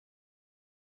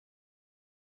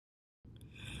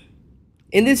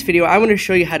In this video, I want to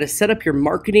show you how to set up your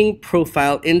marketing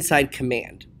profile inside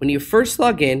Command. When you first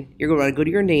log in, you're going to go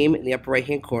to your name in the upper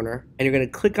right-hand corner, and you're going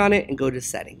to click on it and go to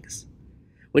Settings.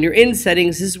 When you're in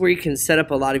Settings, this is where you can set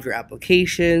up a lot of your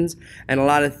applications and a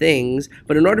lot of things,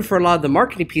 but in order for a lot of the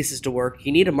marketing pieces to work,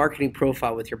 you need a marketing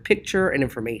profile with your picture and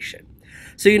information.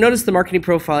 So you notice the marketing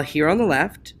profile here on the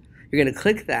left. You're going to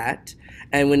click that,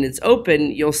 and when it's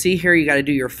open, you'll see here you got to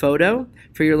do your photo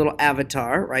for your little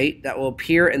avatar, right? That will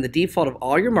appear in the default of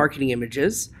all your marketing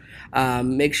images.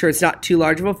 Make sure it's not too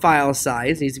large of a file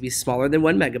size. It needs to be smaller than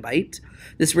 1 megabyte.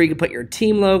 This is where you can put your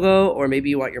team logo, or maybe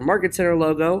you want your Market Center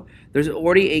logo. There's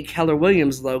already a Keller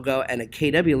Williams logo and a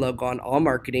KW logo on all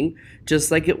marketing,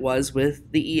 just like it was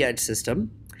with the eEdge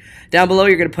system. Down below,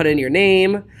 you're going to put in your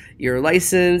name, your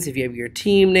license, if you have your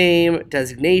team name,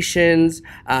 designations,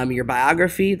 your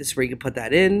biography. This is where you can put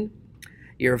that in.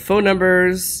 Your phone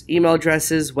numbers, email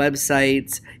addresses,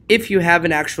 websites. If you have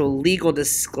an actual legal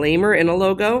disclaimer in a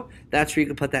logo, that's where you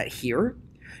can put that here.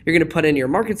 You're going to put in your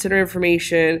Market Center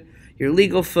information, your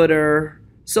legal footer,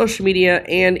 social media,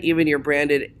 and even your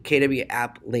branded KW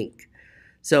app link.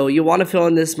 So you'll want to fill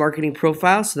in this marketing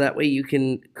profile so that way you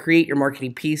can create your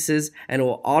marketing pieces and it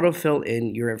will auto-fill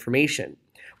in your information.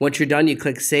 Once you're done, you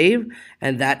click Save,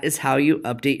 and that is how you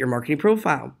update your marketing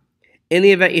profile. In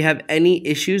the event you have any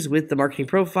issues with the marketing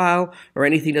profile or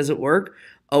anything doesn't work,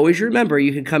 always remember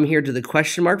you can come here to the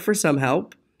question mark for some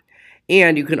help.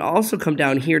 And you can also come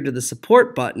down here to the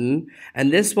support button,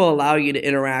 and this will allow you to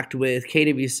interact with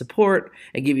KW support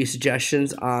and give you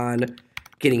suggestions on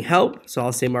getting help. So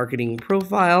I'll say marketing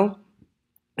profile.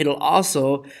 It'll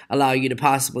also allow you to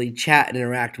possibly chat and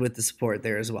interact with the support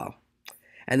there as well.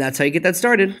 And that's how you get that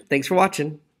started. Thanks for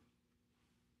watching.